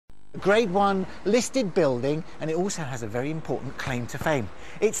Grade 1 listed building, and it also has a very important claim to fame.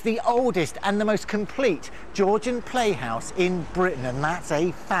 It's the oldest and the most complete Georgian playhouse in Britain, and that's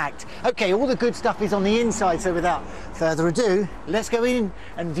a fact. OK, all the good stuff is on the inside, so without further ado, let's go in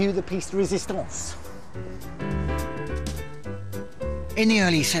and view the piece de resistance. In the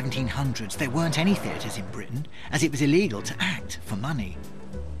early 1700s, there weren't any theatres in Britain, as it was illegal to act for money.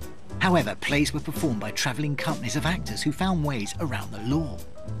 However, plays were performed by travelling companies of actors who found ways around the law.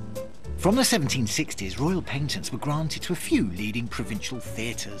 From the 1760s, royal patents were granted to a few leading provincial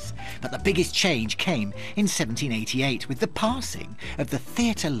theatres, but the biggest change came in 1788 with the passing of the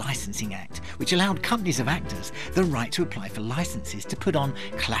Theatre Licensing Act, which allowed companies of actors the right to apply for licences to put on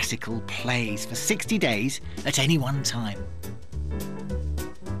classical plays for 60 days at any one time.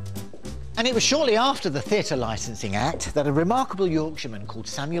 And it was shortly after the Theatre Licensing Act that a remarkable Yorkshireman called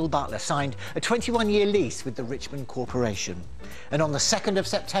Samuel Butler signed a 21-year lease with the Richmond Corporation. And on the 2nd of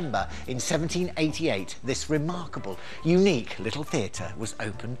September in 1788, this remarkable, unique little theatre was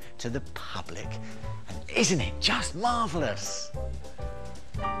open to the public. And isn't it just marvellous?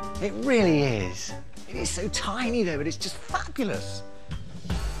 It really is. It is so tiny though, but it's just fabulous.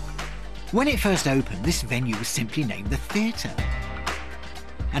 When it first opened, this venue was simply named the Theatre.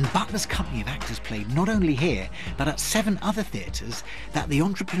 And Butler's company of actors played not only here, but at 7 other theatres that the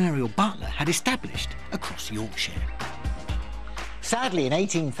entrepreneurial Butler had established across Yorkshire. Sadly, in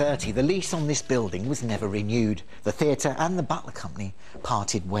 1830, the lease on this building was never renewed. The theatre and the Butler Company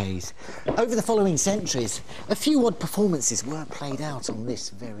parted ways. Over the following centuries, a few odd performances were played out on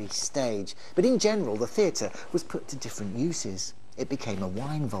this very stage, but in general, the theatre was put to different uses. It became a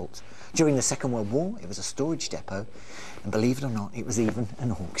wine vault. During the Second World War, it was a storage depot, and believe it or not, it was even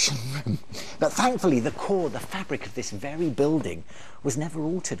an auction room. But thankfully, the core, the fabric of this very building was never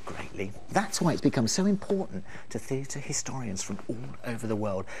altered greatly. That's why it's become so important to theatre historians from all over the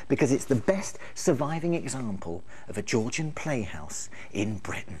world, because it's the best surviving example of a Georgian playhouse in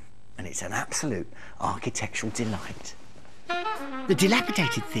Britain, and it's an absolute architectural delight. The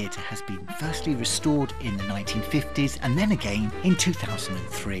dilapidated theatre has been firstly restored in the 1950s and then again in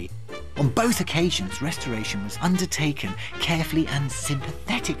 2003. On both occasions, restoration was undertaken carefully and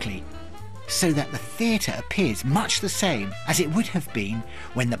sympathetically, so that the theatre appears much the same as it would have been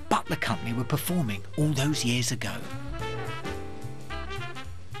when the Butler Company were performing all those years ago.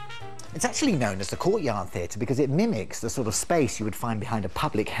 It's actually known as the Courtyard Theatre because it mimics the sort of space you would find behind a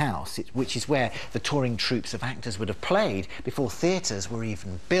public house, which is where the touring troupes of actors would have played before theatres were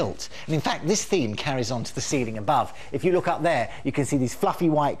even built. And in fact, this theme carries on to the ceiling above. If you look up there, you can see these fluffy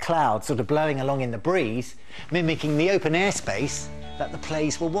white clouds sort of blowing along in the breeze, mimicking the open air space that the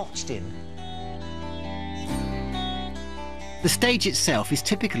plays were watched in. The stage itself is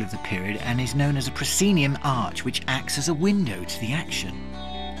typical of the period and is known as a proscenium arch, which acts as a window to the action.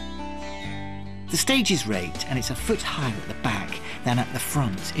 The stage is raked and it's a foot higher at the back than at the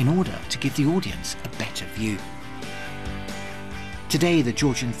front in order to give the audience a better view. Today, the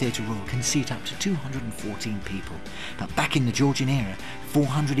Georgian Theatre Royal can seat up to 214 people, but back in the Georgian era,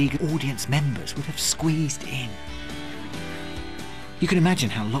 400 eager audience members would have squeezed in. You can imagine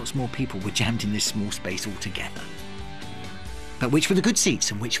how lots more people were jammed in this small space altogether. But which were the good seats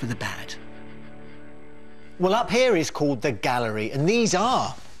and which were the bad? Well, up here is called the gallery, and these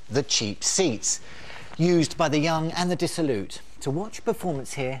are the cheap seats used by the young and the dissolute. To watch a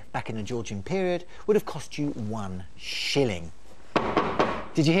performance here back in the Georgian period would have cost you 1 shilling.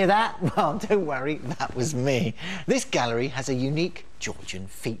 Did you hear that? Well, don't worry, that was me. This gallery has a unique Georgian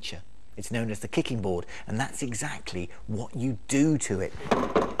feature. It's known as the kicking board, and that's exactly what you do to it.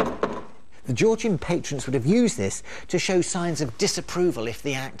 The Georgian patrons would have used this to show signs of disapproval if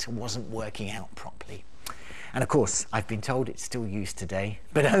the act wasn't working out properly. And of course, I've been told it's still used today,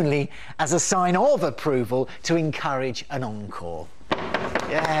 but only as a sign of approval to encourage an encore.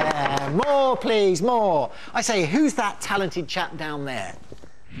 Yeah, more please, more. I say, who's that talented chap down there?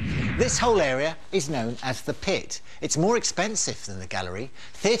 This whole area is known as the pit. It's more expensive than the gallery.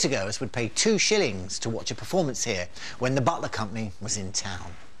 Theatregoers would pay 2 shillings to watch a performance here when the Butler Company was in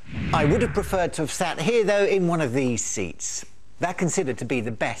town. I would have preferred to have sat here, though, in one of these seats. They're considered to be the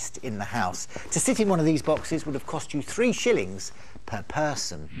best in the house. To sit in one of these boxes would have cost you 3 shillings per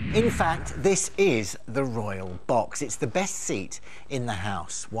person. In fact, this is the royal box. It's the best seat in the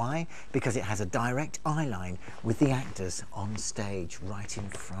house. Why? Because it has a direct eye line with the actors on stage right in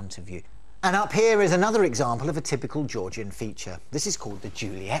front of you. And up here is another example of a typical Georgian feature. This is called the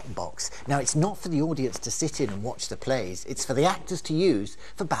Juliet box. Now, it's not for the audience to sit in and watch the plays. It's for the actors to use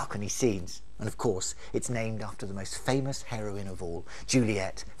for balcony scenes. And of course, it's named after the most famous heroine of all,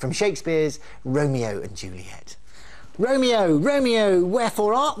 Juliet, from Shakespeare's Romeo and Juliet. Romeo, Romeo,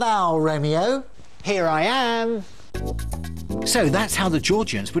 wherefore art thou, Romeo? Here I am. So that's how the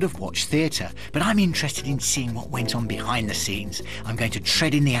Georgians would have watched theatre, but I'm interested in seeing what went on behind the scenes. I'm going to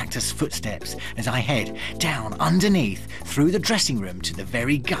tread in the actors' footsteps as I head down underneath through the dressing room to the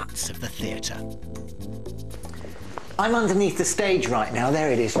very guts of the theatre. I'm underneath the stage right now.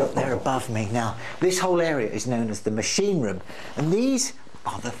 There it is, look, there above me. Now, this whole area is known as the machine room, and these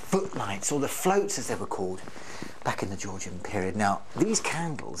are the footlights, or the floats as they were called back in the Georgian period. Now, these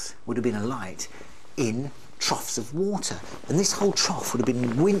candles would have been alight in troughs of water, and this whole trough would have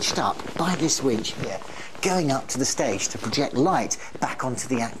been winched up by this winch here, going up to the stage to project light back onto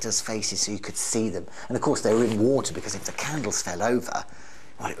the actors' faces so you could see them. And of course they were in water, because if the candles fell over,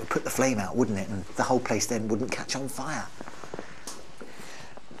 well, it would put the flame out, wouldn't it? And the whole place then wouldn't catch on fire.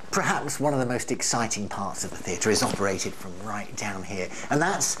 Perhaps one of the most exciting parts of the theatre is operated from right down here, and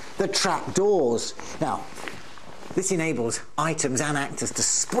that's the trap doors. Now, this enables items and actors to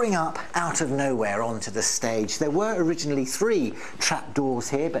spring up out of nowhere onto the stage. There were originally 3 trapdoors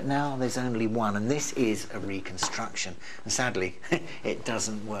here, but now there's only 1, and this is a reconstruction. And sadly, it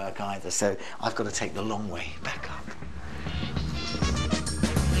doesn't work either, so I've got to take the long way back up.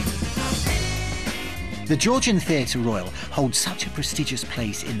 The Georgian Theatre Royal holds such a prestigious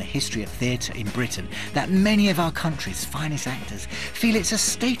place in the history of theatre in Britain that many of our country's finest actors feel it's a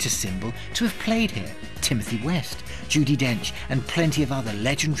status symbol to have played here. Timothy West, Judi Dench and plenty of other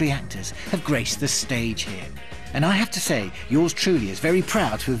legendary actors have graced the stage here. And I have to say, yours truly is very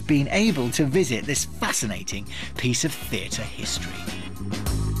proud to have been able to visit this fascinating piece of theatre history.